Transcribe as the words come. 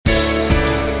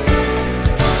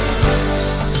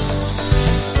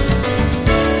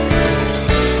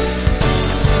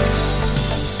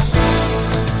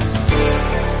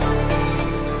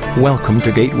Welcome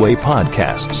to Gateway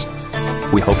Podcasts.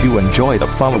 We hope you enjoy the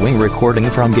following recording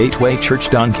from Gateway Church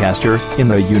Doncaster in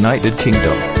the United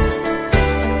Kingdom.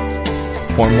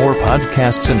 For more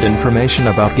podcasts and information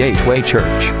about Gateway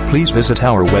Church, please visit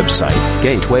our website,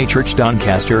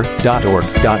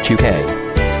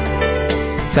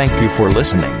 gatewaychurchdoncaster.org.uk. Thank you for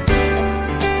listening.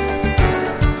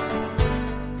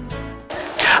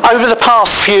 Over the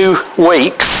past few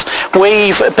weeks,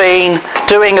 we've been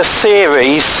doing a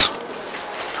series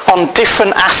on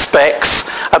different aspects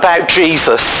about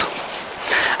Jesus.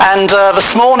 And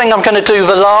this morning I'm going to do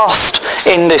the last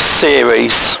in this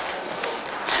series.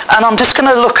 And I'm just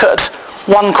going to look at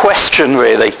one question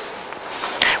really,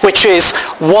 which is,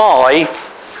 why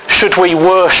should we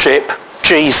worship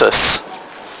Jesus?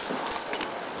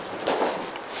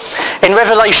 In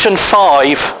Revelation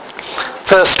 5,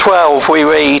 verse 12, we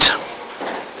read,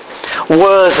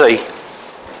 "Worthy.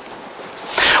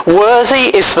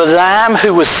 Worthy is the Lamb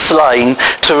who was slain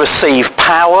to receive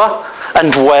power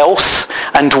and wealth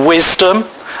and wisdom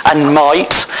and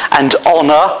might and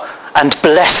honour and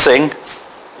blessing."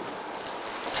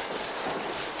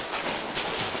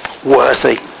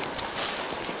 Worthy.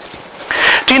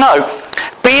 Do you know,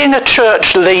 being a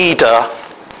church leader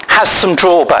has some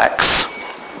drawbacks.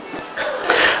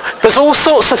 There's all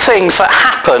sorts of things that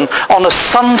happen on a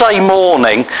Sunday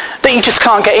morning that you just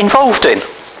can't get involved in.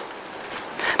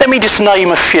 Let me just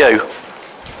name a few.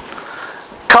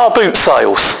 Car boot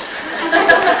sales.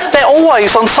 They're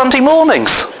always on Sunday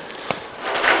mornings.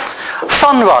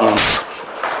 Fun runs.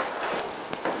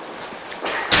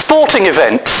 Sporting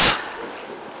events.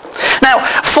 Now,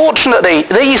 fortunately,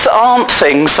 these aren't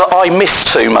things that I miss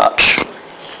too much.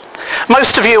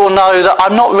 Most of you will know that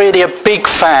I'm not really a big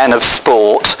fan of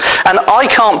sport, and I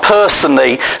can't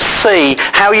personally see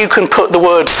how you can put the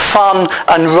words fun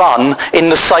and run in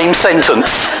the same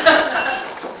sentence.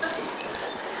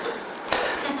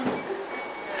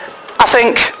 I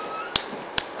think,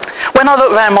 when I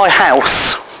look around my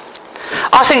house,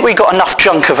 I think we've got enough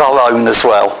junk of our own as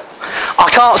well. I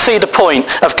can't see the point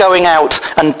of going out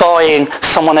and buying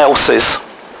someone else's.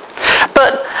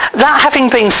 But that having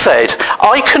been said,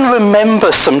 I can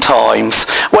remember some times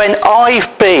when I've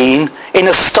been in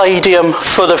a stadium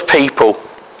full of people.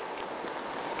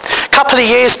 A couple of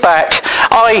years back,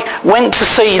 I went to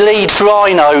see Leeds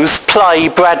Rhinos play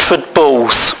Bradford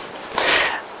Bulls.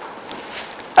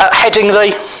 At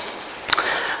Headingley,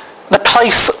 the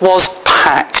place was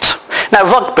packed. Now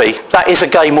rugby, that is a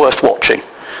game worth watching,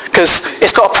 because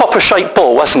it's got a proper shaped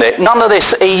ball, hasn't it? None of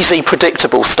this easy,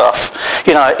 predictable stuff.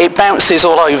 You know, it bounces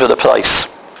all over the place.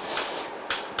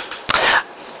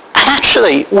 And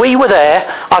actually, we were there.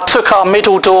 I took our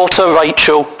middle daughter,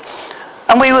 Rachel,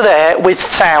 and we were there with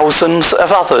thousands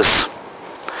of others.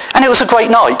 And it was a great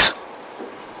night.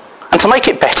 And to make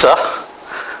it better,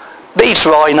 these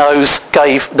Rhinos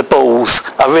gave the Bulls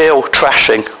a real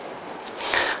trashing.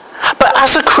 But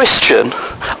as a Christian,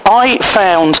 I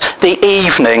found the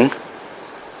evening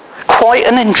quite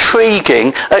an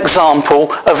intriguing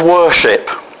example of worship.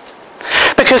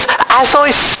 Because as I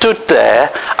stood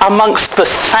there amongst the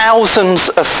thousands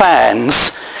of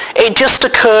fans, it just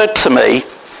occurred to me,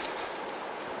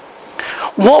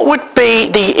 what would be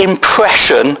the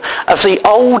impression of the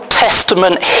Old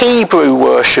Testament Hebrew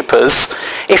worshippers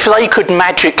if they could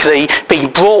magically be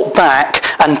brought back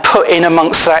and put in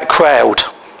amongst that crowd?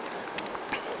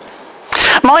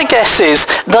 My guess is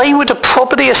they would have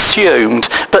probably assumed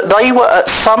that they were at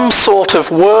some sort of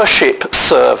worship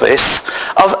service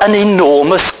of an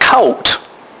enormous cult.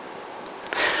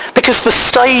 Because the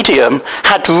stadium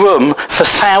had room for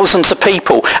thousands of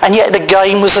people, and yet the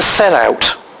game was a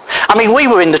sellout. I mean, we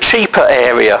were in the cheaper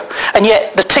area, and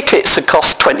yet the tickets had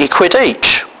cost 20 quid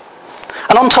each.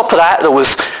 And on top of that, there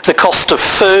was the cost of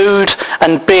food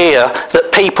and beer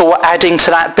that people were adding to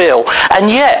that bill. And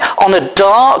yet, on a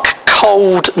dark,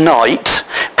 cold night,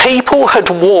 people had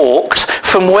walked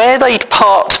from where they'd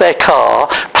parked their car,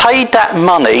 paid that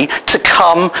money to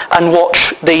come and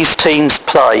watch these teams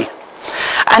play.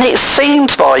 And it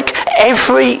seemed like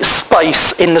every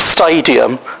space in the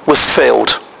stadium was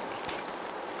filled.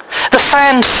 The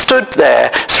fans stood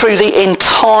there through the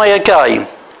entire game.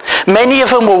 Many of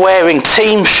them were wearing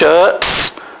team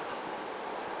shirts,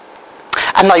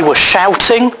 and they were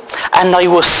shouting and they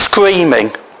were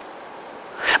screaming.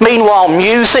 Meanwhile,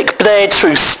 music blared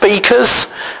through speakers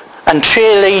and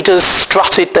cheerleaders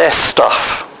strutted their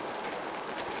stuff.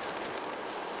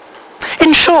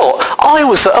 In short, I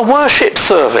was at a worship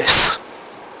service.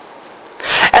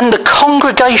 And the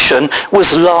congregation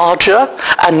was larger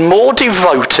and more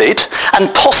devoted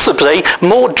and possibly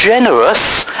more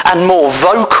generous and more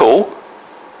vocal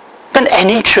than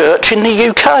any church in the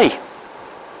UK.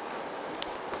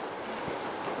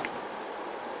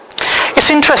 It's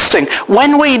interesting,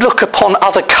 when we look upon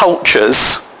other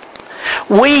cultures,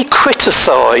 we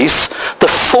criticise the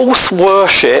false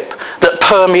worship that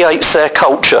permeates their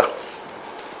culture.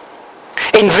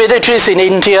 In villages in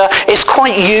India, it's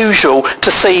quite usual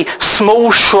to see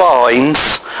small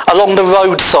shrines along the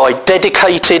roadside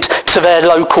dedicated to their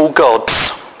local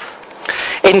gods.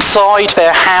 Inside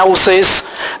their houses,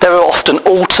 there are often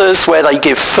altars where they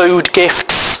give food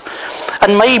gifts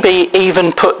and maybe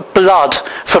even put blood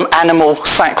from animal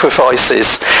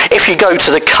sacrifices. If you go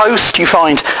to the coast, you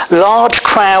find large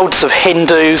crowds of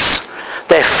Hindus,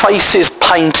 their faces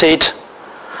painted,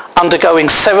 undergoing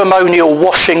ceremonial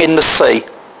washing in the sea.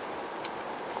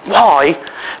 Why?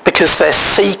 Because they're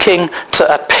seeking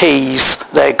to appease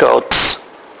their gods.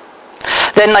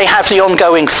 Then they have the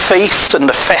ongoing feast and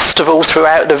the festival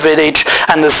throughout the village,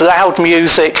 and there's loud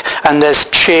music and there's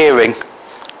cheering.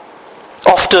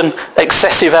 Often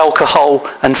excessive alcohol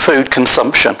and food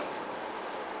consumption.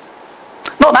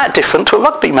 Not that different to a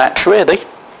rugby match, really.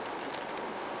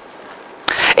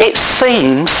 It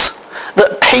seems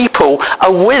that people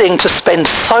are willing to spend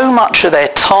so much of their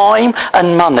time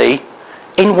and money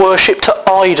in worship to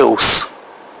idols.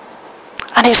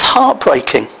 And it's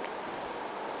heartbreaking.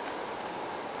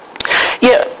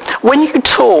 Yet, when you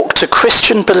talk to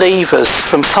Christian believers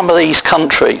from some of these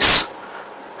countries,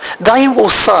 they will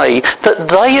say that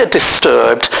they are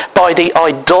disturbed by the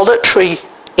idolatry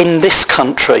in this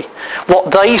country,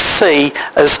 what they see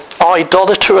as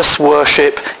idolatrous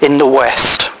worship in the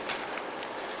West.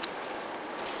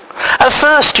 At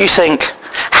first you think,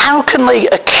 how can they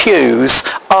accuse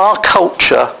our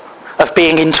culture of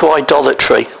being into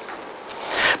idolatry?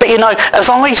 But you know, as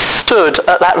I stood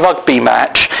at that rugby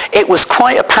match, it was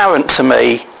quite apparent to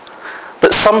me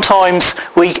that sometimes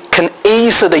we can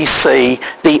easily see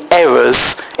the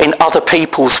errors in other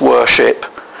people's worship,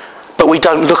 but we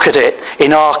don't look at it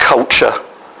in our culture.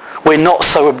 We're not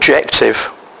so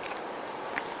objective.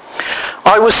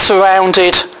 I was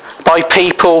surrounded by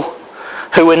people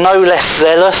who were no less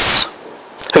zealous,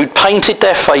 who'd painted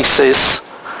their faces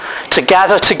to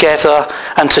gather together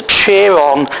and to cheer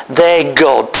on their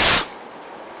gods.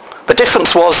 The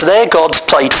difference was their gods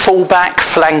played fullback,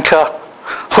 flanker,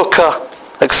 hooker,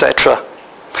 etc.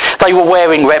 They were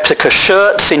wearing replica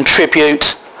shirts in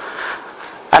tribute,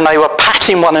 and they were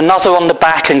patting one another on the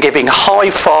back and giving high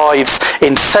fives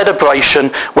in celebration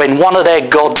when one of their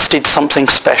gods did something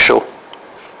special.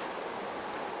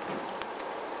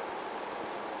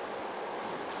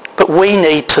 But we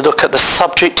need to look at the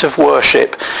subject of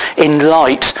worship in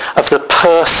light of the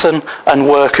person and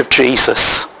work of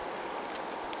Jesus.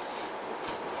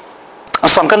 And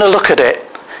so I'm going to look at it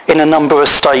in a number of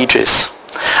stages.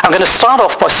 I'm going to start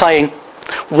off by saying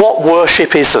what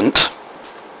worship isn't.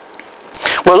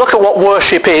 We'll look at what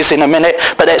worship is in a minute,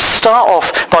 but let's start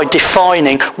off by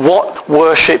defining what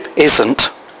worship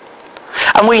isn't.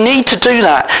 And we need to do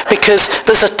that because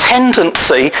there's a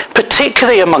tendency,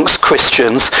 particularly amongst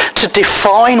Christians, to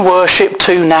define worship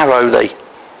too narrowly.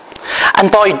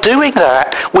 And by doing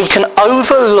that, we can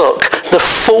overlook the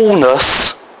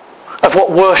fullness of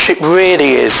what worship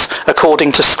really is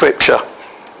according to Scripture.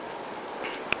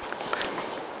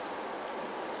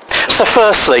 So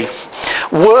firstly,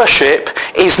 worship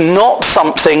is not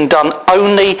something done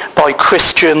only by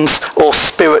Christians or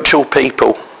spiritual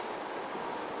people.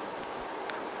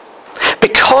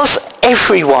 Because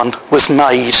everyone was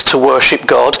made to worship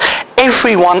God,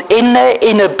 everyone in their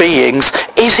inner beings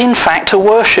is in fact a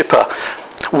worshipper,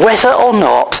 whether or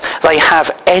not they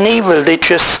have any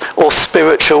religious or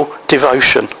spiritual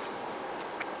devotion.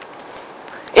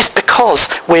 It's because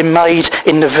we're made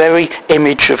in the very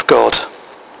image of God.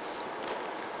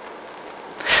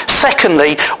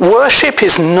 Secondly, worship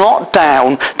is not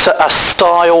down to a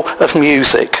style of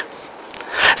music.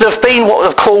 There have been what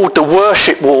are called the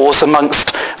worship wars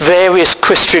amongst various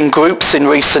Christian groups in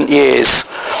recent years.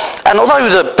 And although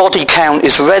the body count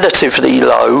is relatively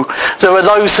low, there are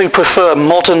those who prefer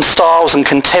modern styles and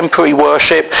contemporary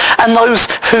worship, and those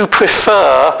who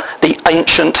prefer the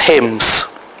ancient hymns.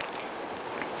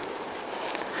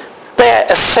 They're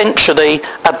essentially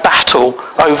a battle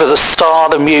over the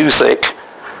style of music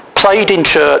played in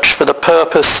church for the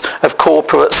purpose of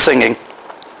corporate singing.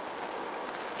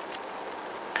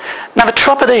 Now the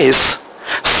trouble is,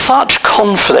 such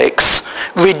conflicts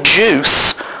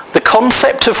reduce the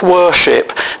concept of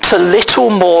worship to little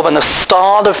more than a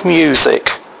style of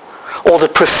music or the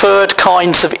preferred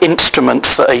kinds of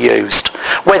instruments that are used,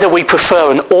 whether we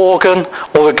prefer an organ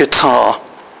or a guitar.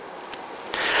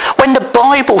 When the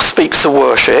Bible speaks of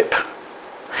worship,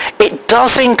 It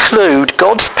does include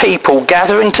God's people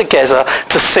gathering together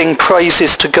to sing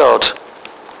praises to God.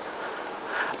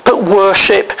 But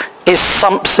worship is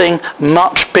something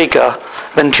much bigger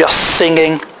than just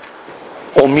singing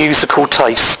or musical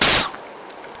tastes.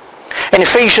 In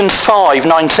Ephesians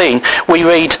 5:19, we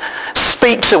read,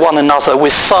 "Speak to one another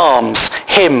with psalms,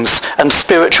 hymns and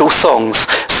spiritual songs.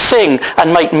 Sing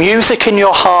and make music in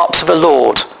your heart to the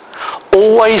Lord,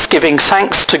 always giving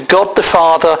thanks to God the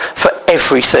Father for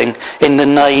everything in the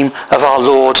name of our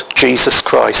Lord Jesus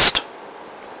Christ."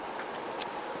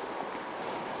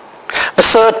 The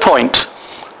third point,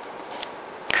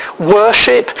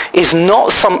 worship is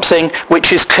not something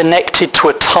which is connected to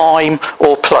a time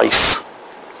or place.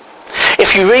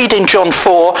 If you read in John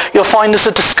 4, you'll find there's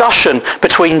a discussion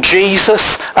between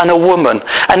Jesus and a woman.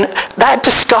 And that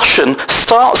discussion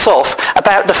starts off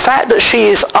about the fact that she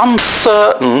is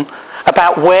uncertain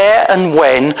about where and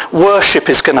when worship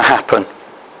is going to happen.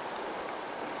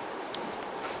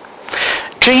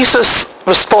 Jesus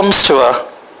responds to her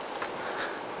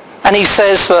and he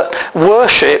says that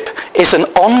worship is an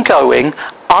ongoing,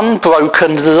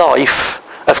 unbroken life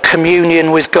of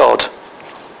communion with God,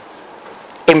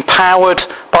 empowered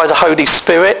by the Holy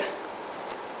Spirit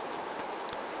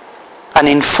and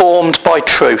informed by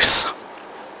truth.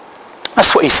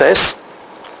 That's what he says.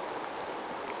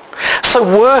 So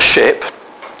worship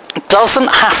doesn't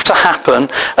have to happen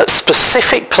at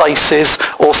specific places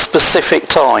or specific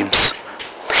times.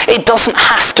 It doesn't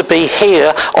have to be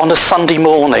here on a Sunday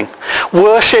morning.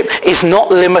 Worship is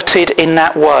not limited in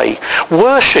that way.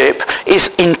 Worship is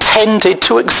intended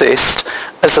to exist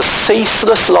as a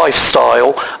ceaseless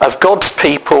lifestyle of God's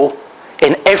people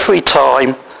in every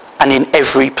time and in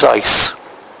every place.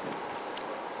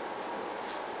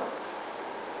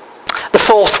 The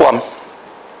fourth one,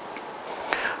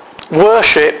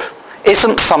 worship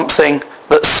isn't something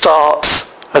that starts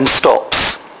and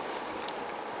stops.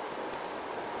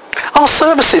 Our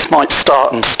services might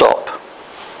start and stop,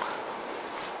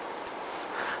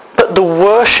 but the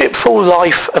worshipful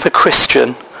life of a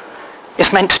Christian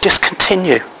is meant to just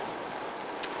continue.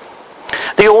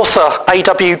 The author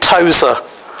A.W. Tozer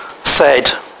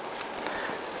said,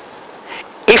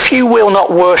 "If you will not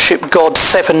worship God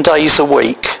 7 days a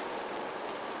week,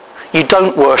 you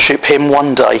don't worship him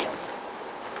one day."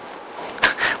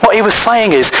 What he was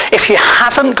saying is, if you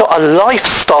haven't got a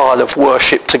lifestyle of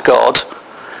worship to God,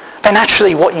 then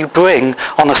actually what you bring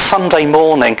on a Sunday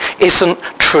morning isn't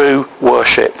true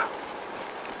worship.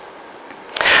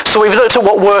 So we've looked at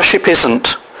what worship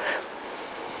isn't.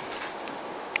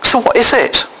 So what is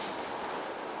it?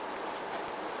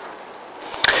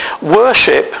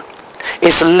 Worship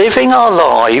is living our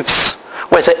lives,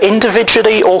 whether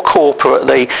individually or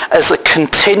corporately, as a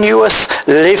continuous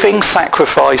living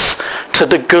sacrifice to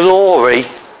the glory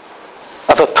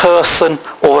of a person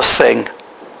or a thing.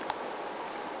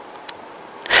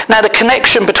 Now the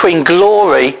connection between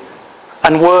glory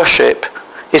and worship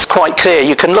is quite clear.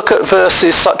 You can look at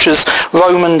verses such as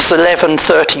Romans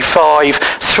 11:35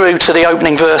 through to the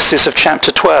opening verses of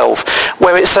chapter 12,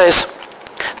 where it says,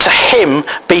 "To him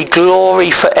be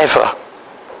glory forever.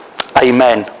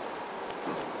 Amen."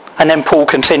 And then Paul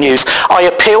continues, "I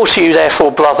appeal to you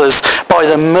therefore, brothers, by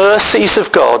the mercies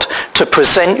of God, to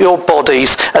present your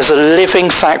bodies as a living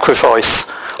sacrifice,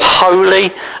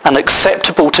 holy and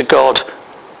acceptable to God,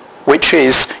 which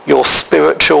is your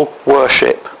spiritual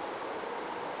worship."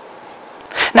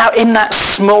 Now in that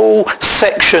small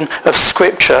section of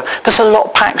Scripture, there's a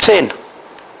lot packed in.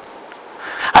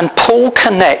 And Paul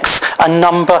connects a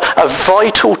number of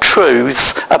vital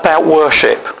truths about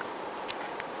worship.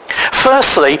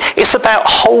 Firstly, it's about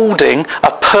holding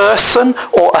a person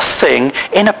or a thing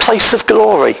in a place of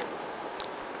glory.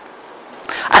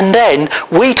 And then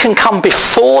we can come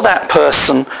before that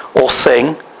person or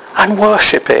thing and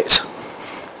worship it.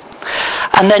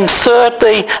 And then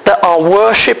thirdly, that our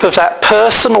worship of that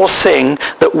person or thing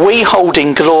that we hold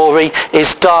in glory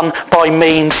is done by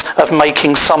means of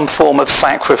making some form of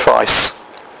sacrifice.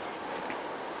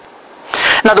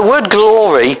 Now the word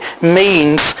glory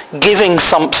means giving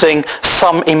something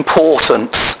some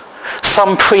importance,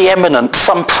 some preeminence,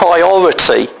 some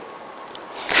priority.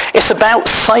 It's about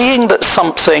saying that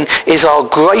something is our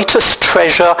greatest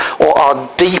treasure or our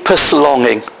deepest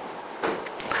longing,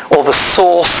 or the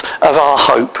source of our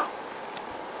hope.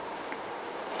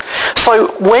 So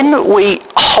when we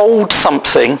hold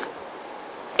something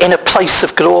in a place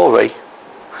of glory,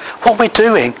 what we're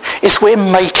doing is we're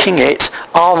making it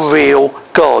our real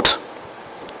God.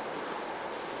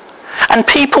 And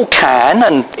people can,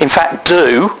 and in fact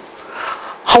do,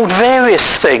 hold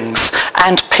various things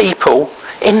and people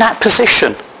in that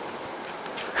position.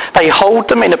 They hold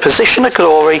them in a position of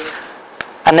glory,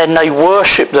 and then they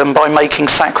worship them by making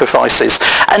sacrifices.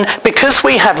 And because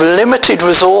we have limited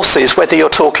resources, whether you're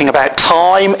talking about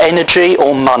time, energy,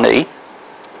 or money,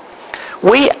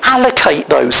 we allocate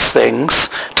those things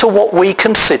to what we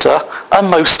consider are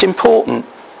most important.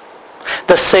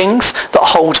 The things that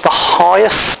hold the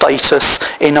highest status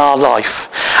in our life.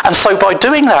 And so by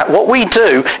doing that, what we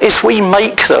do is we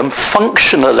make them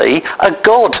functionally a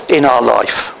god in our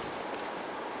life.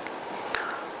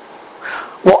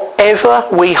 Whatever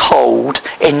we hold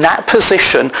in that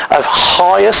position of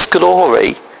highest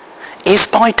glory is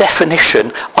by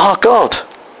definition our God.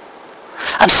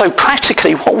 And so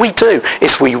practically what we do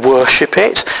is we worship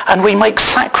it and we make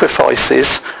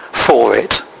sacrifices for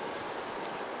it.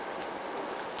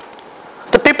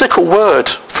 The biblical word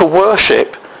for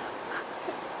worship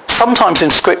sometimes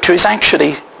in Scripture is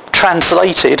actually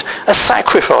translated as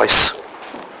sacrifice.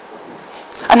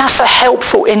 And that's a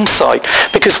helpful insight,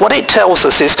 because what it tells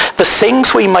us is the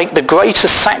things we make the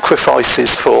greatest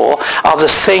sacrifices for are the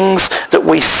things that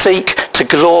we seek to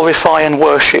glorify and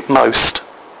worship most.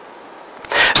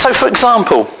 So for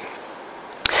example,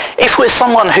 if we're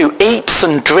someone who eats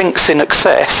and drinks in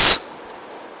excess,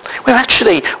 we're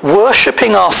actually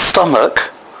worshipping our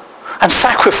stomach and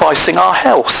sacrificing our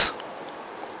health.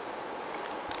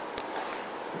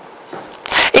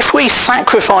 If we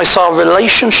sacrifice our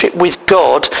relationship with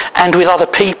God and with other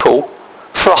people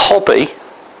for a hobby,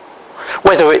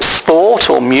 whether it's sport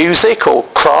or music or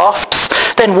crafts,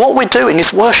 then what we're doing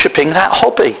is worshipping that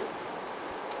hobby.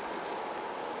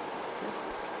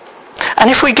 And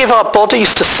if we give our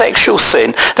bodies to sexual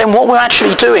sin, then what we're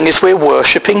actually doing is we're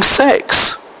worshipping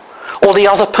sex or the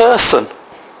other person.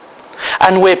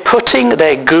 And we're putting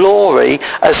their glory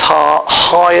as our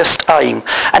highest aim.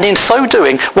 And in so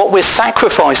doing, what we're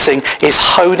sacrificing is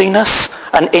holiness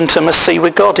and intimacy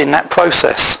with God in that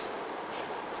process.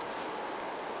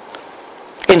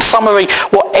 In summary,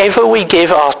 whatever we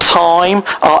give our time,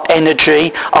 our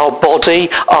energy, our body,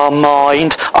 our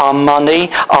mind, our money,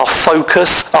 our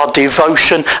focus, our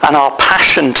devotion, and our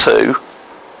passion to,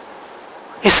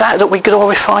 is that we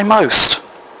glorify most.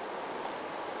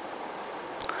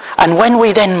 And when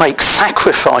we then make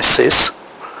sacrifices,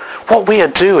 what we are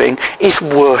doing is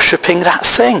worshipping that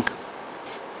thing.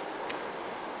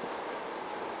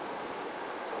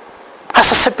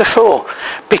 As I said before,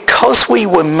 because we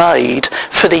were made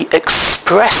for the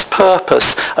express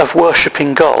purpose of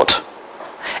worshipping God,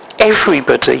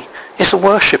 everybody is a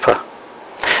worshipper.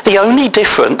 The only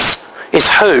difference is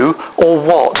who or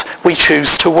what we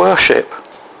choose to worship.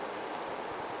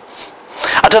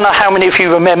 I don't know how many of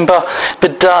you remember the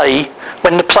day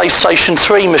when the PlayStation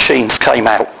 3 machines came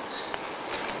out.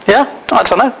 Yeah? I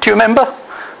don't know. Do you remember?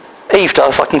 Eve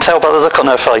does. I can tell by the look on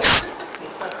her face.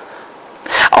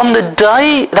 On the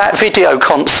day that video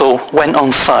console went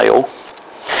on sale,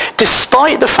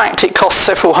 despite the fact it cost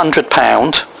several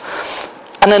 £100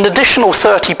 and an additional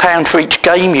 £30 for each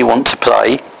game you want to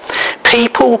play,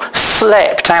 people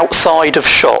slept outside of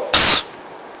shops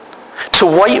to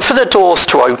wait for the doors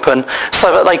to open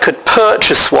so that they could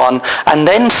purchase one and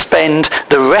then spend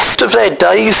the rest of their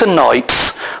days and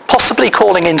nights, possibly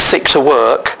calling in sick to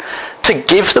work, to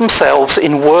give themselves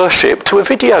in worship to a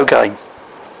video game.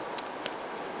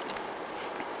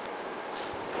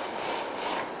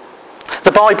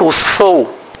 The Bible's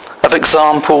full of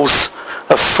examples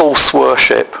of false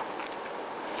worship.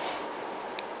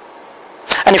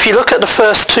 And if you look at the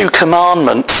first two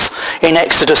commandments in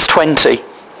Exodus 20,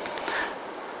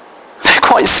 they're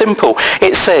quite simple.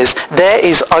 It says, there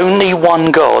is only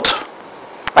one God,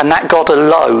 and that God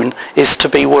alone is to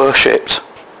be worshipped.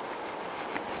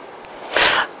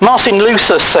 Martin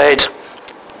Luther said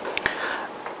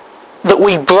that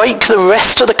we break the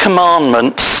rest of the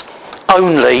commandments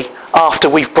only after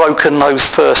we've broken those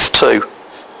first two.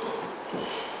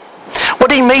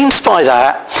 What he means by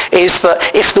that is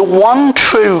that if the one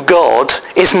true God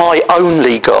is my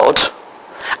only God,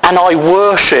 and I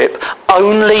worship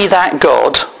only that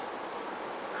God,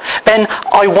 then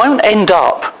I won't end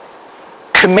up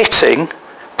committing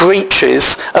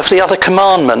breaches of the other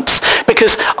commandments,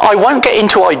 because I won't get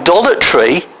into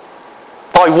idolatry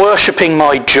by worshipping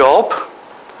my job.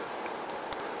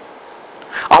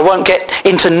 I won't get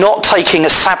into not taking a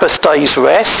Sabbath day's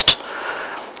rest.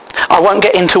 I won't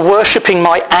get into worshipping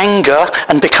my anger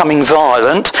and becoming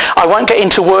violent. I won't get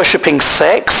into worshipping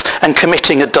sex and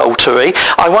committing adultery.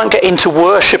 I won't get into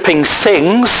worshipping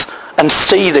things and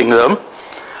stealing them.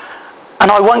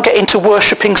 And I won't get into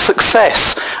worshipping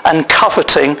success and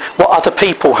coveting what other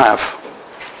people have.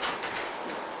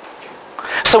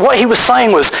 So what he was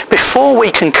saying was, before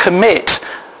we can commit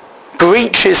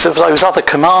breaches of those other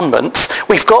commandments,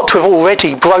 we've got to have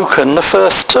already broken the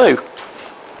first two.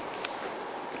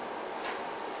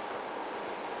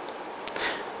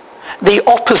 The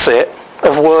opposite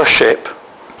of worship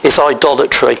is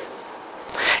idolatry.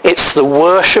 It's the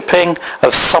worshipping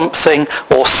of something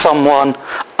or someone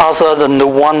other than the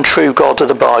one true God of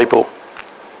the Bible.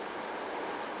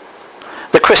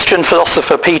 The Christian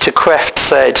philosopher Peter Kreeft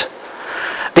said,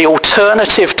 the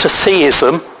alternative to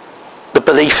theism, the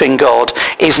belief in God,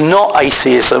 is not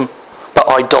atheism, but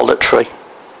idolatry.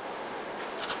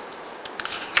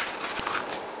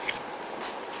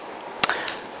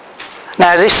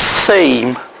 Now this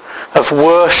theme of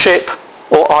worship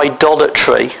or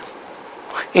idolatry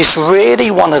is really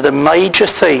one of the major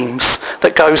themes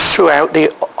that goes throughout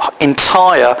the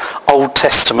entire Old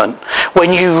Testament.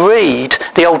 When you read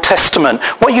the Old Testament,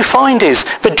 what you find is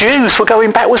the Jews were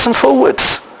going backwards and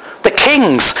forwards. The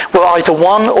kings were either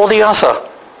one or the other.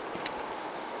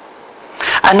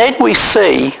 And then we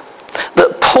see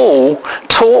that Paul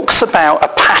talks about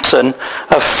a pattern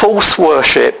of false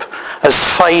worship as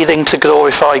failing to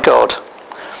glorify God.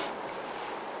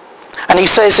 And he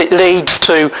says it leads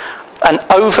to an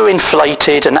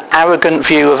overinflated and arrogant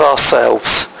view of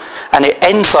ourselves, and it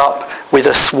ends up with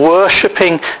us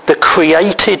worshipping the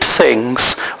created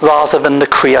things rather than the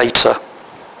Creator.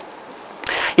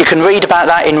 You can read about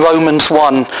that in Romans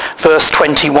 1, verse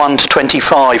 21 to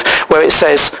 25, where it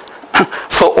says,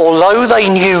 "For although they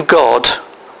knew God,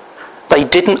 they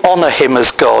didn't honour him as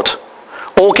God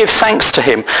or give thanks to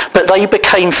him, but they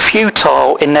became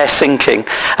futile in their thinking,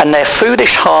 and their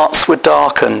foolish hearts were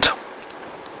darkened.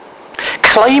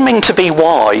 Claiming to be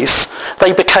wise,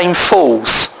 they became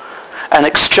fools and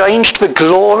exchanged the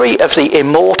glory of the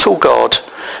immortal God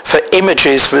for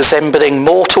images resembling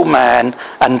mortal man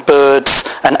and birds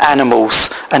and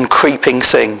animals and creeping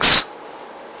things.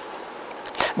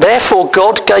 Therefore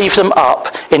God gave them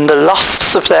up in the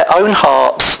lusts of their own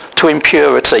hearts to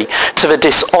impurity, to the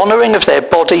dishonouring of their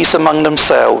bodies among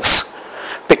themselves,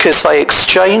 because they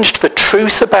exchanged the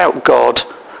truth about God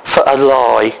for a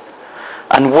lie,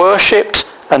 and worshipped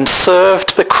and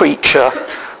served the creature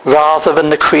rather than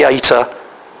the Creator,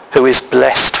 who is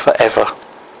blessed forever."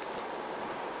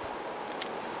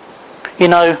 You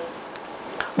know,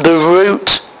 the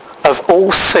root of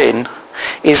all sin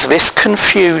is this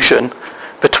confusion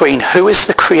between who is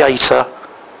the Creator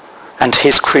and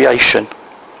his creation.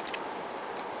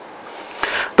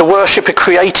 The worship of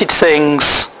created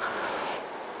things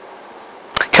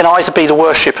can either be the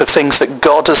worship of things that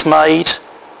God has made,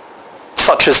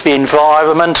 such as the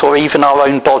environment or even our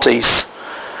own bodies,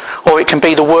 or it can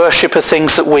be the worship of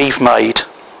things that we've made.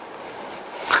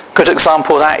 A good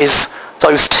example of that is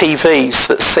those TVs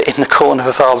that sit in the corner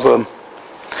of our room.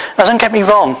 Now don't get me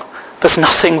wrong, there's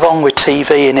nothing wrong with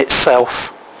TV in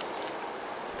itself.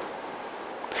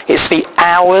 It's the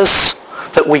hours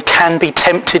that we can be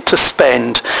tempted to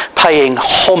spend paying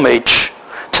homage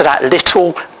to that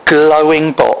little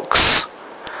glowing box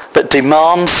that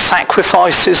demands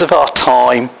sacrifices of our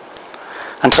time,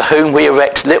 and to whom we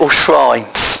erect little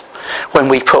shrines when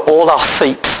we put all our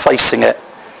seats facing it.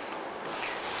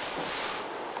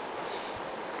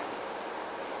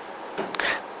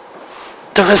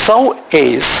 The result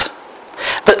is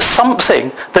that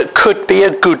something that could be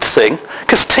a good thing,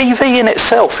 because TV in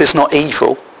itself is not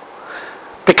evil,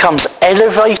 becomes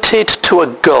elevated to a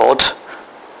god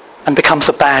and becomes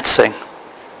a bad thing.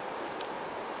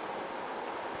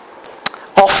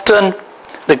 Often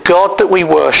the God that we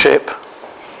worship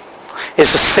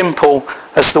is as simple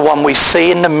as the one we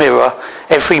see in the mirror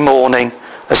every morning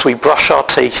as we brush our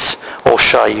teeth or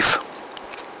shave.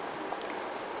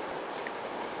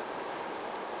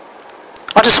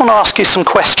 I just want to ask you some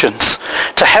questions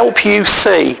to help you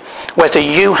see whether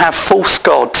you have false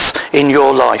gods in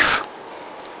your life.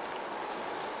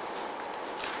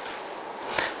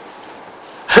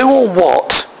 Who or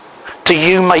what do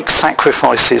you make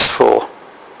sacrifices for?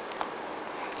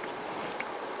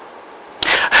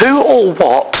 Who or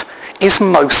what is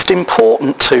most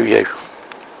important to you?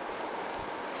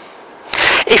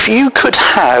 If you could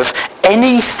have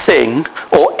anything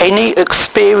or any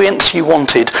experience you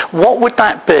wanted, what would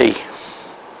that be?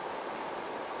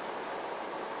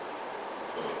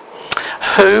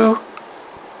 Who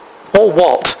or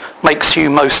what makes you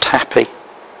most happy?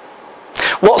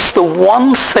 What's the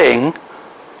one thing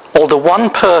or the one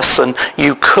person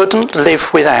you couldn't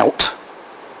live without?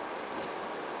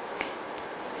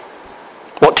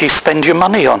 What do you spend your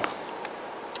money on?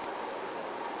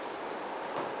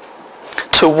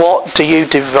 To what do you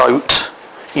devote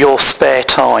your spare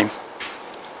time?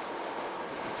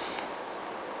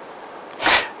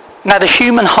 Now the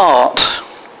human heart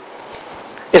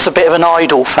is a bit of an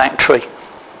idol factory.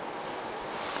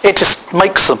 It just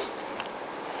makes them.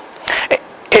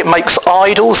 It makes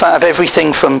idols out of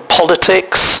everything from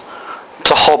politics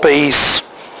to hobbies,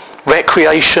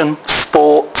 recreation,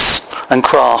 sports and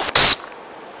crafts.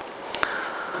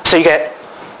 So you get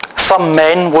some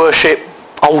men worship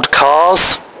old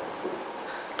cars.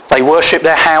 They worship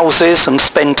their houses and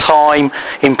spend time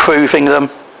improving them.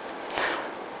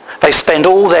 They spend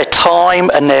all their time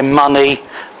and their money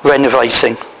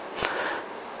renovating.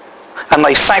 And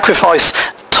they sacrifice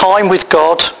time with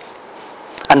God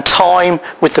and time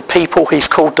with the people he's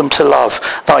called them to love,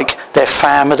 like their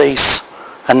families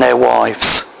and their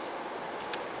wives.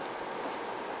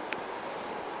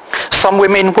 Some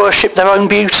women worship their own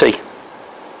beauty.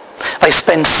 They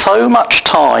spend so much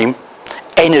time,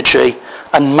 energy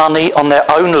and money on their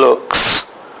own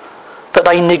looks that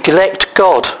they neglect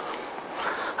God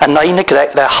and they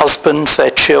neglect their husbands, their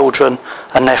children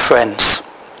and their friends.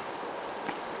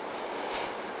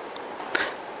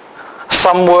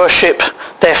 Some worship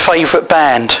their favourite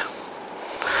band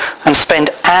and spend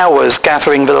hours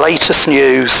gathering the latest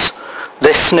news,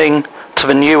 listening to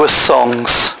the newest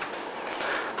songs,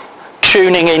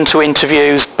 tuning into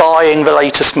interviews, buying the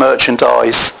latest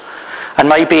merchandise, and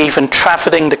maybe even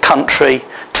travelling the country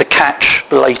to catch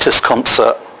the latest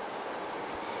concert.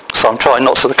 So I'm trying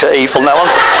not to look at Eve on that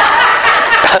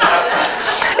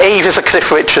one. Eve is a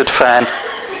Cliff Richard fan.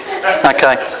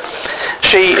 Okay.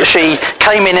 She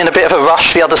came in a bit of a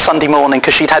rush the other Sunday morning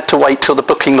because she'd had to wait till the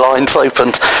booking lines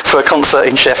opened for a concert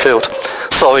in Sheffield.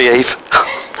 Sorry, Eve.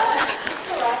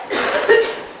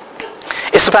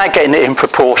 It's about getting it in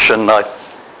proportion, though.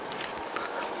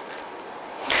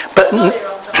 But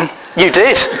you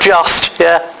did,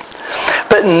 yeah.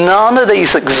 But none of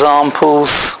these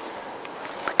examples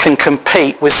can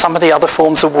compete with some of the other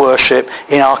forms of worship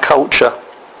in our culture.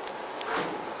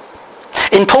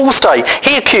 In Paul's day,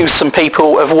 he accused some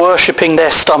people of worshipping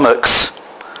their stomachs.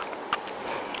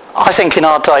 I think in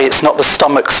our day it's not the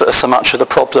stomachs that are so much of the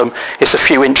problem, it's a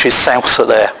few inches south of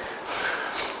there.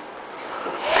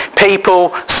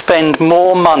 People spend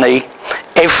more money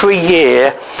every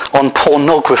year on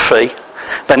pornography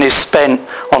than is spent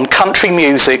on country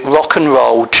music, rock and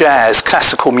roll, jazz,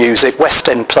 classical music, West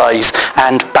End plays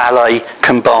and ballet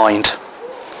combined.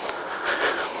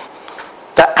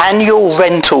 The annual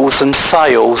rentals and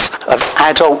sales of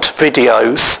adult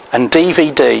videos and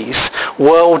DVDs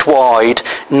worldwide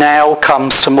now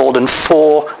comes to more than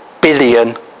 $4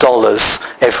 billion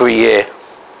every year.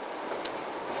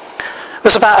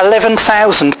 There's about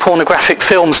 11,000 pornographic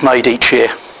films made each year.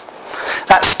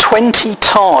 That's 20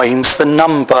 times the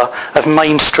number of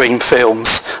mainstream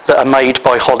films that are made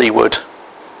by Hollywood.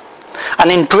 And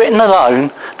in Britain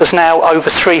alone, there's now over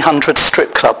 300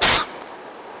 strip clubs.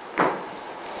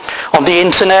 On the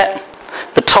internet,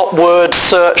 the top word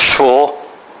searched for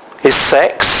is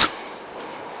sex,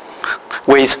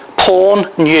 with porn,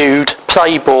 nude,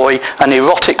 Playboy and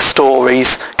erotic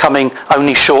stories coming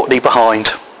only shortly behind.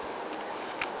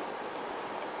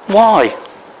 Why?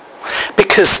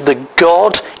 Because the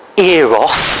god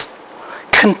Eros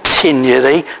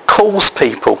continually calls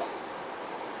people.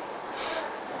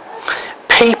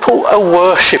 People are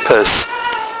worshippers.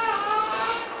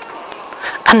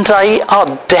 And they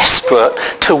are desperate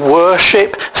to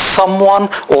worship someone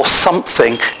or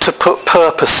something to put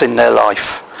purpose in their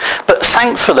life. But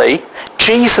thankfully,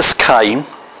 Jesus came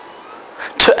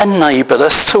to enable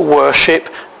us to worship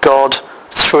God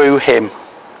through him.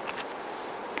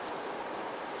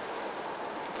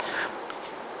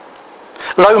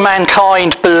 Though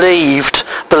mankind believed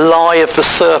the lie of the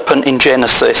serpent in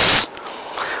Genesis,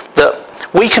 that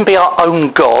we can be our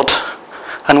own God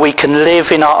and we can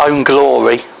live in our own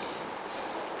glory,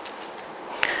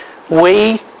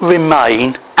 we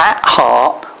remain at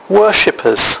heart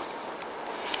worshippers.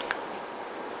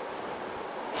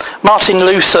 Martin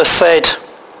Luther said,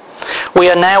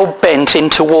 "We are now bent in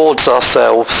towards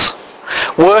ourselves,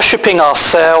 worshipping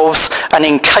ourselves and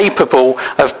incapable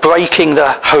of breaking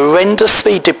the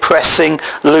horrendously depressing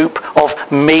loop of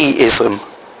me-ism.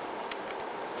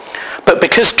 But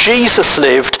because Jesus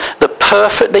lived the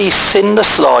perfectly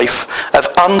sinless life of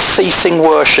unceasing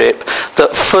worship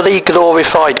that fully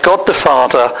glorified God the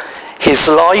Father, his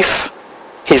life,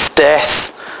 his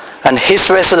death, and his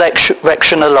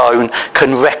resurrection alone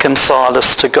can reconcile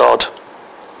us to God."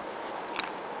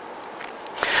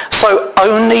 So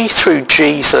only through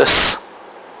Jesus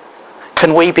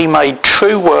can we be made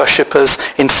true worshippers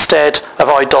instead of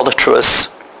idolaters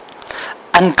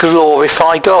and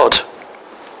glorify God.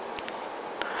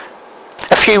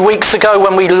 A few weeks ago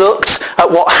when we looked at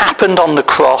what happened on the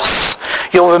cross,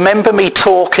 you'll remember me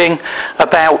talking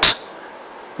about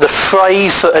the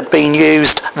phrase that had been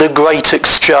used, the great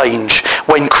exchange,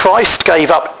 when Christ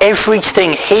gave up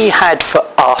everything he had for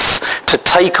us to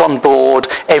take on board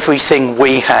everything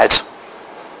we had.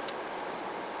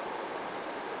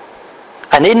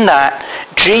 And in that,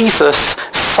 Jesus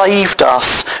saved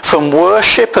us from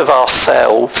worship of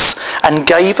ourselves and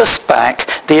gave us back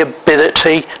the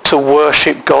ability to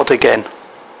worship God again.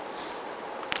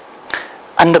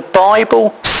 And the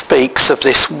Bible speaks of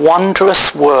this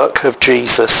wondrous work of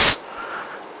Jesus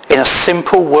in a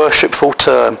simple worshipful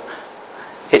term.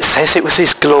 It says it was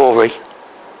his glory.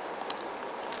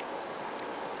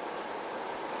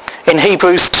 In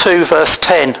Hebrews 2 verse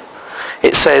 10,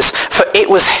 it says, "For it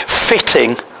was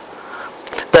fitting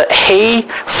that he,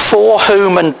 for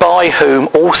whom and by whom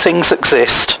all things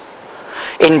exist,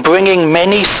 in bringing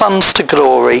many sons to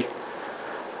glory,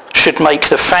 should make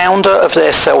the founder of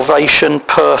their salvation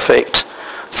perfect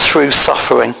through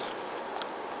suffering."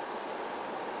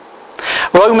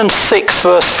 Romans 6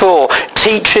 verse 4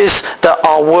 teaches that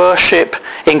our worship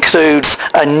includes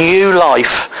a new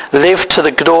life lived to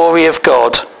the glory of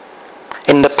God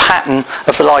in the pattern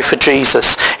of the life of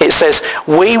Jesus. It says,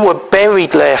 "We were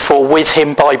buried therefore with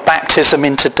him by baptism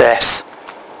into death,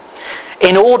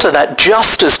 in order that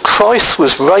just as Christ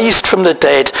was raised from the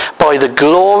dead by the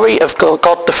glory of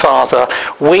God the Father,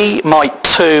 we might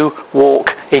too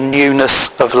walk in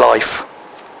newness of life."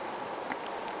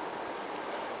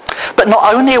 But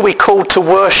not only are we called to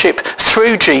worship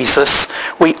through Jesus,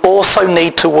 we also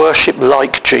need to worship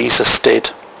like Jesus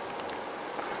did.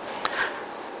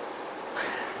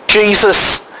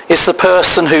 Jesus is the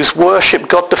person who's worshipped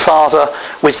God the Father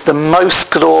with the most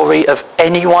glory of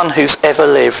anyone who's ever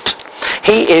lived.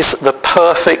 He is the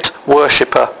perfect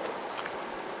worshipper.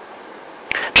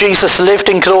 Jesus lived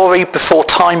in glory before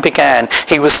time began.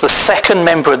 He was the second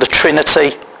member of the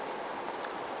Trinity.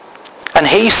 And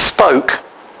he spoke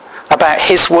about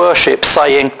his worship,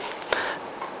 saying,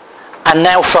 "And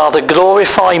now, Father,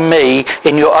 glorify me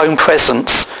in your own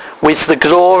presence with the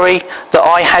glory that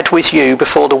I had with you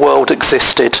before the world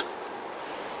existed.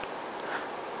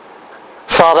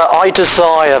 Father, I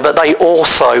desire that they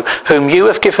also, whom you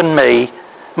have given me,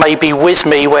 may be with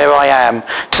me where I am,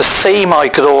 to see my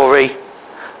glory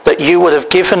that you would have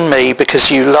given me because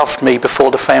you loved me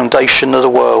before the foundation of the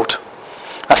world."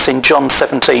 That's in John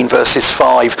 17 verses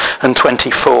 5 and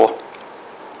 24.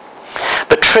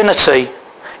 The Trinity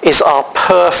is our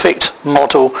perfect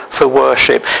model for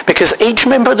worship, because each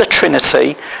member of the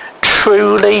Trinity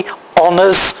truly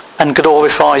honours and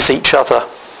glorifies each other,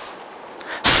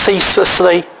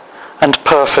 ceaselessly and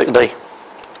perfectly.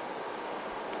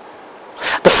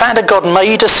 The fact that God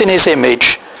made us in his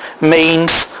image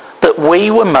means that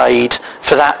we were made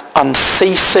for that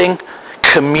unceasing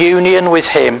communion with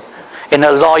him in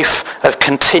a life of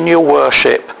continual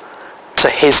worship to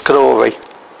his glory.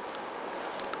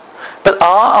 But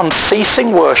our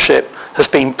unceasing worship has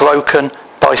been broken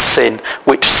by sin,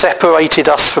 which separated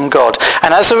us from God.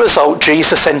 And as a result,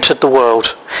 Jesus entered the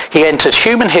world. He entered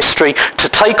human history to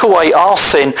take away our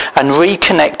sin and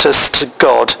reconnect us to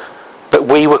God that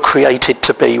we were created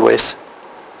to be with.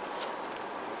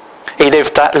 He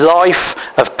lived that life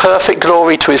of perfect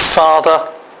glory to his Father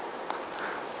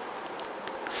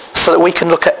so that we can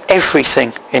look at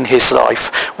everything in his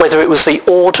life, whether it was the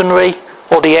ordinary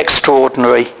or the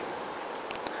extraordinary.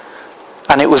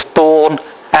 And it was born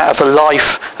out of a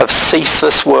life of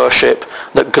ceaseless worship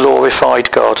that glorified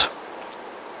God.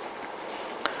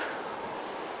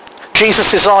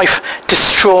 Jesus' life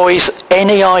destroys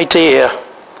any idea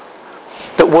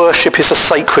that worship is a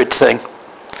sacred thing,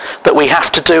 that we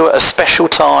have to do at a special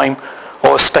time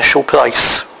or a special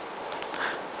place.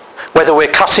 Whether we're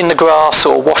cutting the grass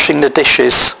or washing the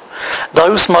dishes,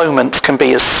 those moments can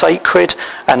be as sacred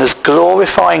and as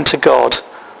glorifying to God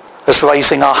as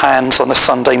raising our hands on a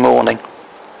Sunday morning.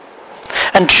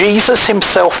 And Jesus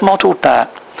himself modelled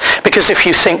that. Because if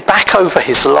you think back over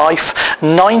his life,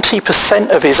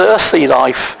 90% of his earthly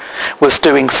life was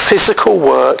doing physical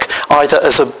work, either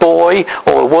as a boy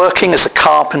or working as a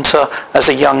carpenter as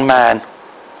a young man.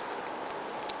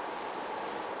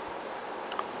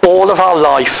 All of our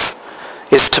life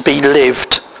is to be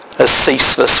lived as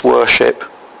ceaseless worship.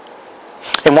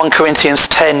 In 1 Corinthians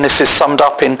 10, this is summed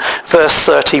up in verse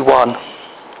 31,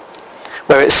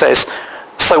 where it says,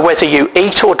 "So whether you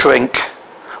eat or drink,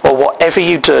 or whatever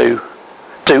you do,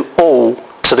 do all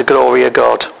to the glory of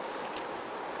God."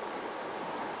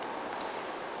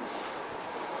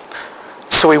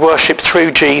 So we worship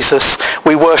through Jesus,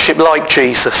 we worship like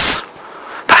Jesus,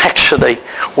 but actually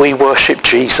we worship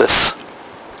Jesus.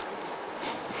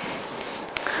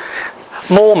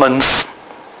 Mormons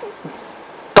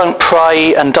don't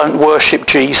pray and don't worship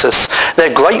Jesus.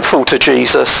 They're grateful to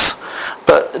Jesus,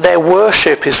 but their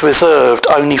worship is reserved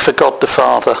only for God the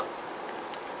Father.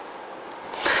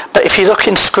 But if you look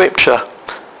in Scripture,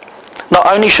 not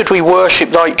only should we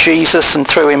worship like Jesus and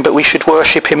through him, but we should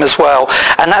worship him as well.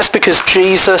 And that's because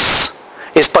Jesus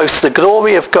is both the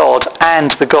glory of God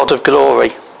and the God of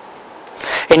glory.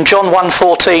 In John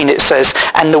 1:14 it says,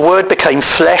 "And the Word became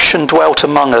flesh and dwelt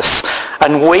among us,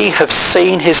 and we have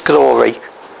seen his glory.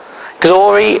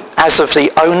 Glory as of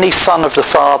the only Son of the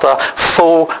Father,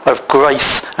 full of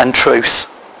grace and truth."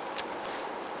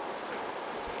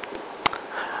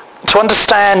 To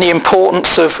understand the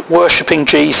importance of worshipping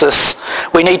Jesus,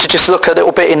 we need to just look a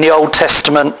little bit in the Old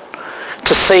Testament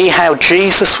to see how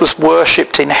Jesus was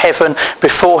worshipped in heaven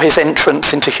before his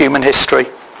entrance into human history.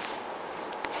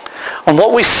 And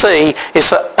what we see is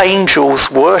that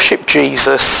angels worship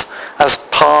Jesus as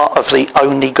part of the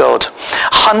only God.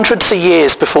 Hundreds of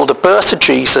years before the birth of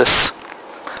Jesus,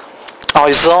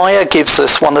 Isaiah gives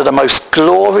us one of the most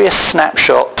glorious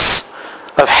snapshots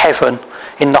of heaven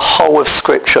in the whole of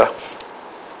Scripture.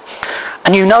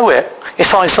 And you know it.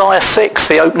 It's Isaiah 6,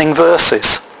 the opening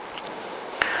verses.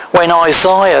 When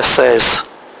Isaiah says,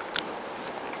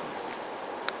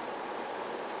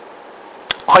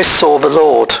 "I saw the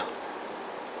Lord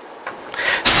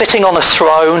sitting on a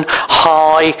throne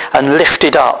high and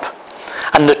lifted up,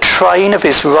 and the train of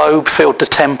his robe filled the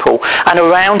temple, and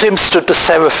around him stood the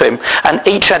seraphim, and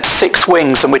each had 6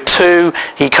 wings, and with 2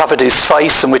 he covered his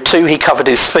face, and with 2 he covered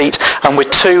his feet, and with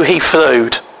 2 he flew.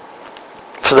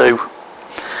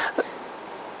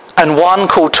 And one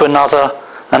called to another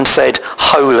and said,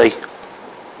 'Holy,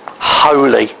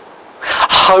 holy,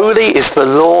 holy is the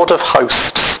Lord of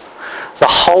hosts. The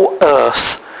whole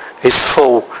earth is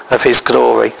full of his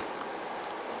glory.'"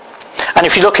 And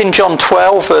if you look in John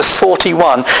 12, verse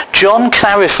 41, John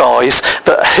clarifies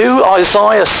that who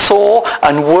Isaiah saw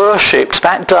and worshipped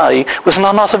that day was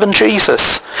none other than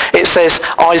Jesus. It says,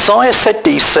 Isaiah said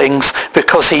these things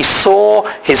because he saw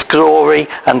his glory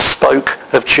and spoke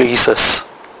of Jesus.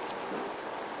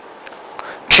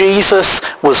 Jesus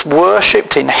was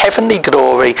worshipped in heavenly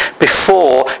glory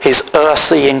before his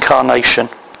earthly incarnation.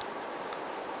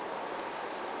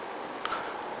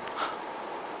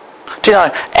 Do you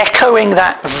know, echoing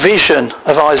that vision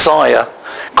of Isaiah,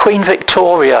 Queen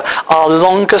Victoria, our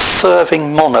longest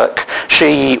serving monarch,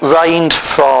 she reigned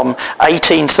from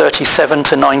 1837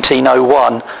 to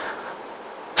 1901,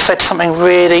 said something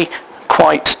really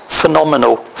quite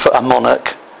phenomenal for a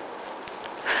monarch.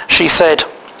 She said,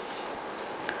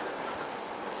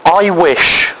 "I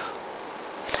wish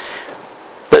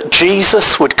that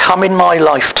Jesus would come in my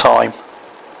lifetime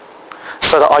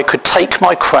so that I could take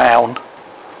my crown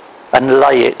and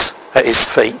lay it at his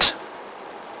feet."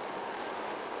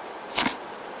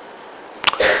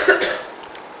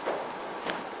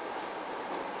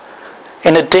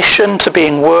 In addition to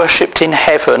being worshipped in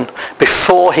heaven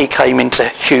before he came into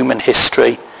human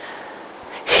history,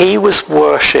 he was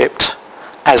worshipped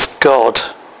as God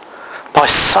by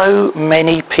so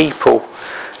many people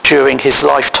during his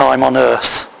lifetime on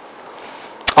earth.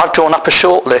 I've drawn up a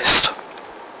short list.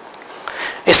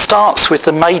 It starts with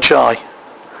the Magi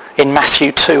in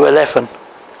Matthew 2:11.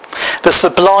 There's the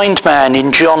blind man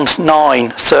in John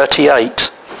 9:38.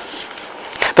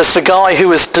 There's the guy who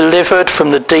was delivered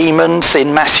from the demons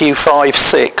in Matthew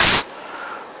 5:6.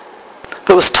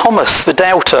 There was Thomas the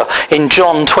doubter in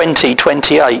John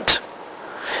 20:28.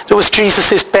 There was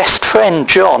Jesus' best friend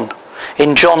John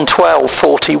in John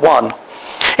 12:41.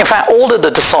 In fact, all of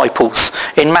the disciples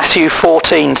in Matthew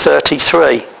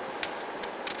 14:33.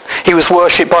 He was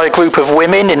worshipped by a group of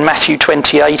women in Matthew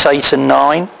 28:8 and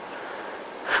 9.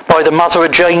 By the mother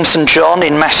of James and John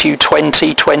in Matthew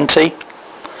 20:20.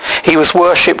 He was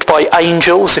worshipped by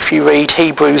angels if you read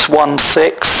Hebrews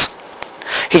 1:6.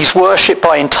 He's worshipped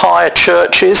by entire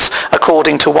churches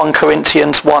according to 1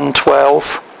 Corinthians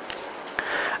 1:12.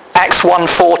 Acts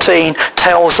 1:14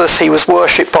 tells us he was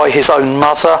worshipped by his own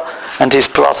mother and his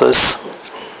brothers.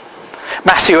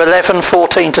 Matthew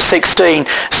 11:14 to 16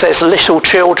 says little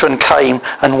children came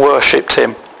and worshipped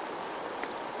him.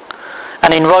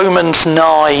 And in Romans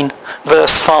 9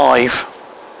 verse 5,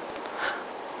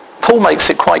 Paul makes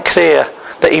it quite clear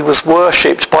that he was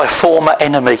worshipped by a former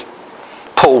enemy,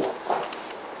 Paul.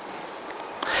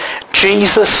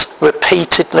 Jesus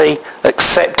repeatedly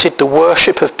accepted the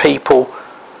worship of people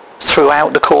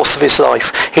throughout the course of his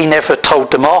life. He never told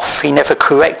them off, he never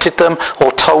corrected them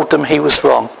or told them he was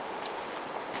wrong.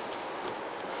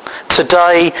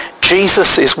 Today,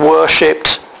 Jesus is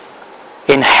worshipped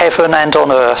in heaven and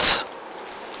on earth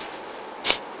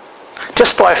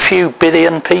just by a few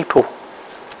billion people.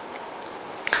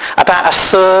 About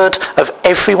 1/3 of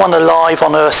everyone alive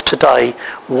on earth today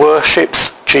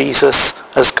worships Jesus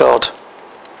as God.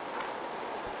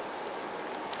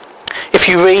 If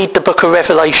you read the book of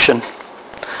Revelation,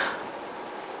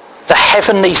 the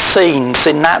heavenly scenes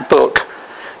in that book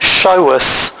show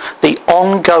us the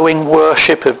ongoing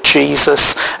worship of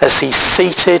Jesus as he's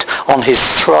seated on his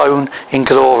throne in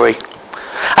glory.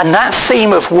 And that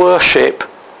theme of worship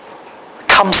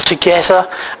comes together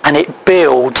and it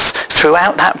builds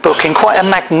throughout that book in quite a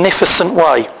magnificent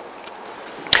way.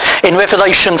 In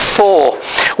Revelation 4,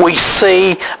 we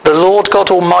see the Lord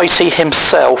God Almighty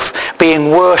himself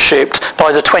being worshipped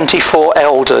by the 24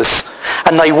 elders,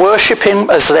 and they worship him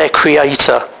as their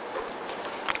creator.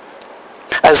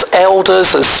 As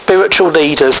elders, as spiritual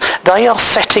leaders, they are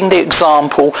setting the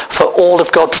example for all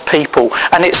of God's people.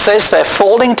 And it says they're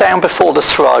falling down before the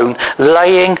throne,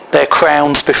 laying their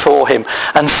crowns before him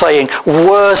and saying,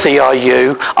 "Worthy are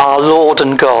you, our Lord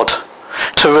and God,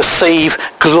 to receive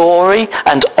glory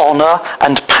and honour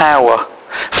and power.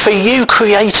 For you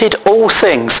created all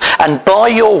things, and by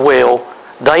your will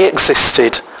they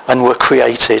existed and were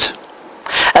created."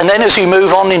 And then as you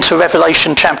move on into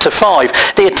Revelation chapter 5,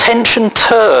 the attention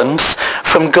turns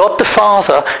from God the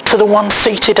Father to the one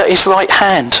seated at his right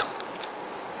hand.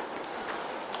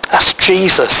 That's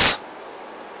Jesus.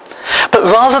 But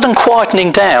rather than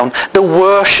quietening down, the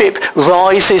worship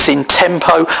rises in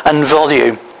tempo and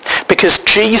volume, because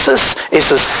Jesus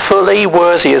is as fully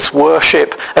worthy as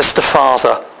worship as the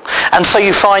Father. And so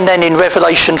you find then in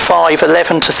Revelation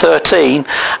 5:11-13,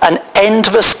 an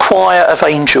endless choir of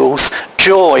angels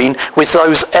join with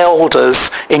those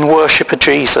elders in worship of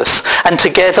Jesus. And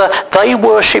together they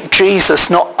worship Jesus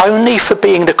not only for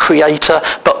being the creator,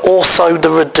 but also the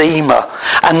Redeemer.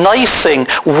 And they sing,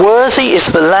 "Worthy is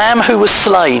the Lamb who was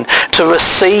slain to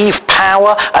receive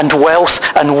power and wealth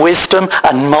and wisdom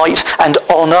and might and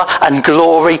honour and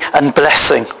glory and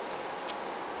blessing."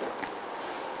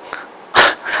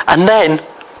 And then,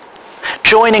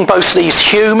 joining both these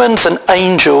humans and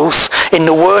angels in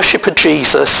the worship of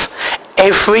Jesus,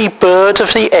 every bird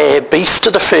of the air, beast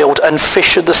of the field and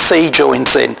fish of the sea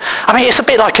joins in. I mean, it's a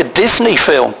bit like a Disney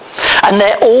film. And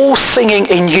they're all singing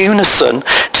in unison,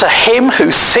 "To him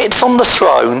who sits on the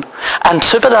throne and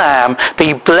to the Lamb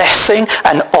be blessing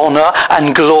and honour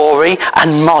and glory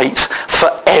and might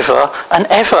forever and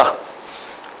ever."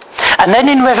 And then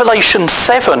in Revelation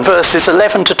 7, verses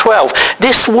 11-12,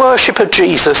 this worship of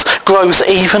Jesus grows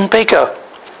even bigger,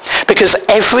 because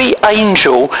every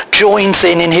angel joins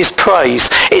in his praise.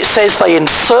 It says they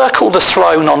encircle the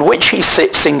throne on which he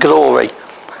sits in glory.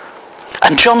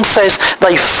 And John says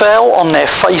they fell on their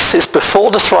faces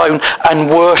before the throne and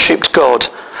worshipped God,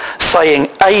 saying,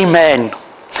 "Amen.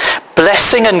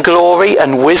 Blessing and glory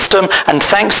and wisdom and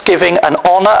thanksgiving and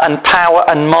honour and power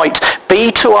and might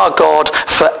be to our God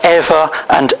forever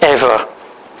and ever."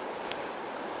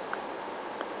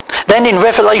 Then in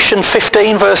Revelation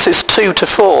 15 verses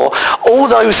 2-4, all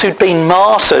those who'd been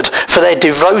martyred for their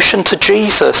devotion to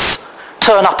Jesus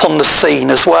turn up on the scene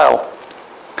as well.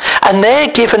 And they're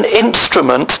given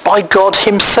instruments by God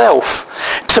himself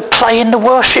to play in the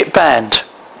worship band.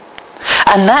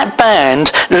 And that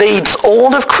band leads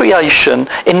all of creation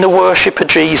in the worship of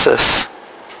Jesus.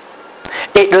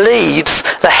 It leads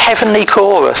the heavenly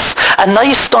chorus, and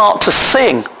they start to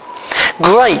sing,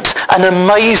 "Great and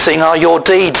amazing are your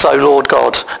deeds, O Lord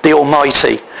God, the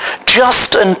Almighty.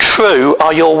 Just and true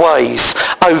are your ways,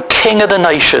 O King of the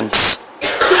nations.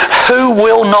 Who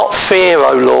will not fear,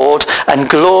 O Lord, and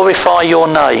glorify your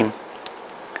name?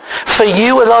 For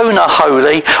you alone are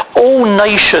holy. All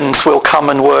nations will come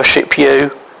and worship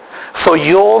you, for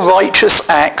your righteous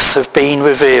acts have been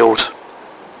revealed."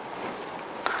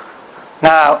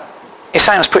 Now, it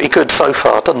sounds pretty good so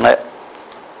far, doesn't it?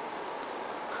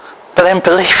 But then,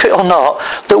 believe it or not,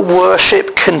 the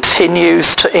worship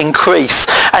continues to increase.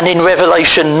 And in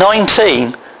Revelation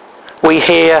 19, we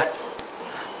hear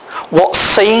what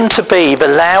seemed to be the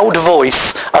loud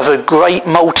voice of a great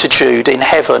multitude in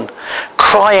heaven,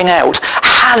 crying out,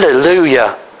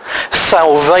 "Hallelujah!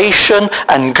 Salvation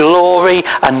and glory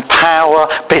and power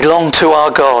belong to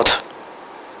our God."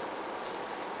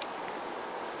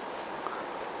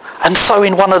 And so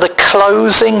in one of the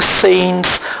closing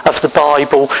scenes of the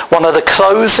Bible, one of the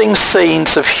closing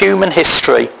scenes of human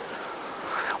history,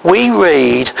 we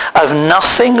read of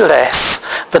nothing less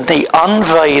than the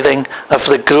unveiling of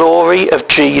the glory of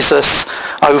Jesus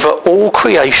over all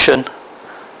creation,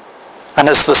 and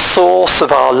as the source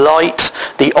of our light,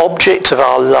 the object of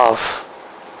our love.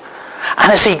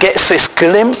 And as he gets this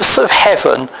glimpse of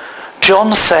heaven,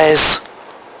 John says,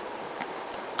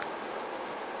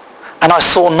 "And And I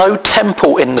saw no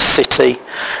temple in the city,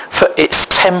 for its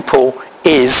temple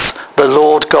is the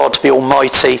Lord God, the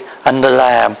Almighty, and the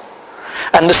Lamb.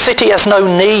 And the city has no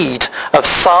need of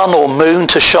sun or moon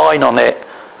to shine on it,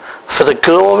 for the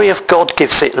glory of God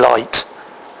gives it light,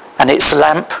 and its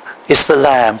lamp is the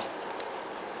Lamb.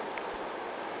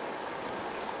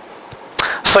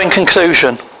 So in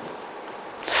conclusion,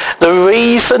 the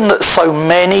reason that so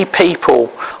many people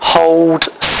hold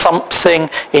something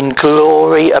in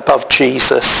glory above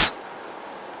Jesus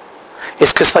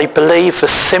is because they believe the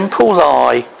simple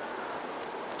lie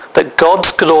that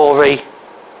God's glory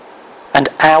and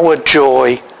our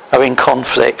joy are in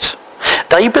conflict.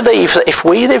 They believe that if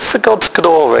we live for God's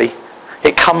glory,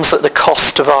 it comes at the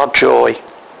cost of our joy.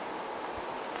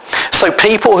 So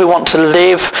people who want to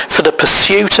live for the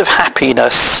pursuit of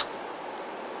happiness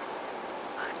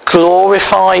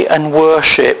glorify and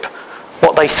worship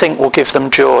what they think will give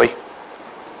them joy.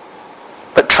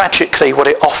 But tragically, what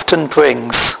it often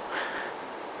brings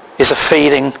is a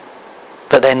feeling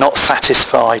that they're not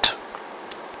satisfied.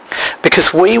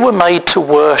 Because we were made to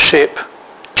worship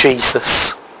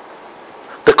Jesus,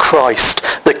 the Christ,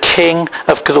 the King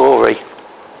of glory.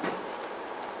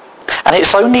 And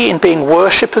it's only in being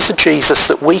worshippers of Jesus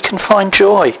that we can find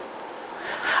joy.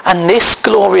 And this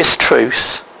glorious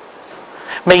truth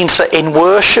means that in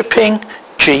worshipping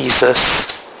Jesus,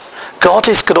 God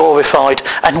is glorified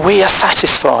and we are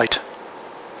satisfied.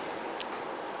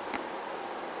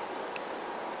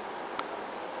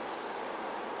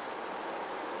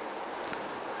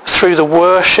 Through the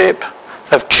worship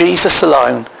of Jesus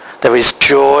alone, there is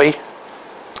joy,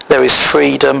 there is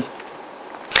freedom,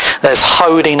 there's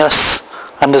holiness,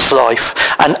 and there's life.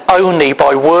 And only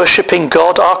by worshipping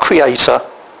God, our Creator,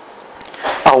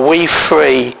 are we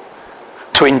free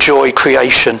to enjoy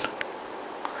creation.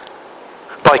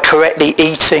 By correctly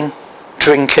eating,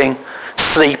 drinking,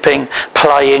 sleeping,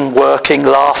 playing, working,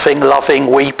 laughing, loving,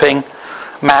 weeping,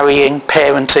 marrying,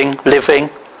 parenting, living,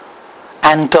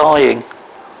 and dying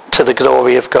to the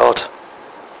glory of God.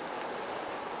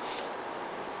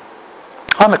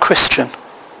 I'm a Christian.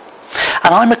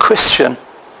 And I'm a Christian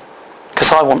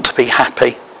because I want to be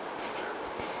happy.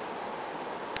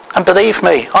 And believe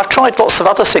me, I've tried lots of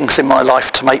other things in my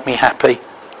life to make me happy.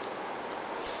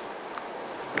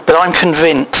 But I'm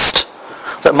convinced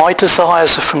that my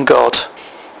desires are from God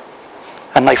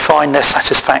and they find their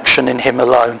satisfaction in him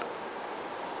alone.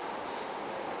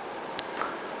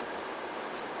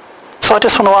 So I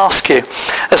just want to ask you,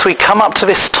 as we come up to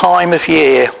this time of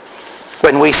year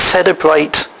when we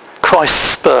celebrate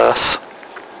Christ's birth,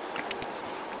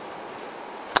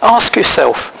 ask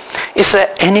yourself, is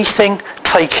there anything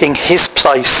taking his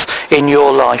place in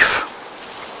your life?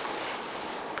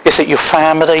 Is it your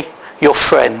family, your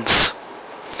friends?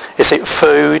 Is it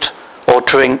food or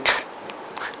drink,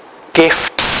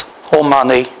 gifts or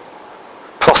money,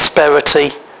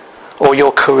 prosperity or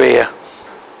your career?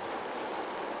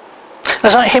 Now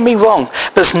don't hear me wrong.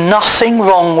 There's nothing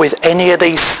wrong with any of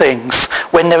these things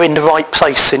when they're in the right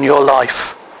place in your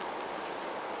life.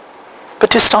 But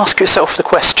just ask yourself the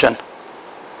question,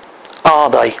 are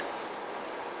they?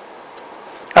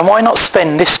 And why not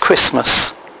spend this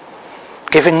Christmas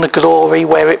giving the glory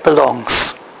where it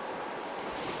belongs,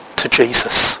 to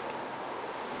Jesus?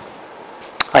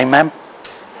 Amen.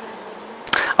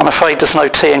 I'm afraid there's no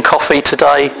tea and coffee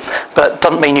today, but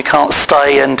doesn't mean you can't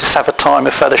stay and just have a time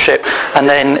of fellowship. And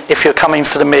then if you're coming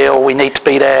for the meal, we need to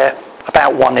be there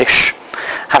about 1-ish.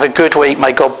 Have a good week.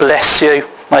 May God bless you.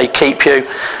 May he keep you.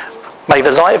 May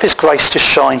the light of his grace just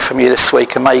shine from you this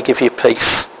week, and may he give you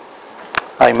peace.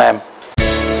 Amen.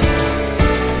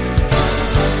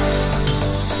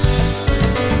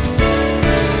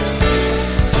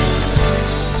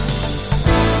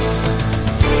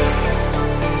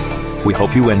 We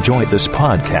hope you enjoyed this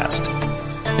podcast.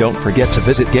 Don't forget to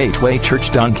visit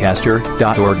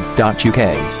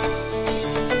gatewaychurchdoncaster.org.uk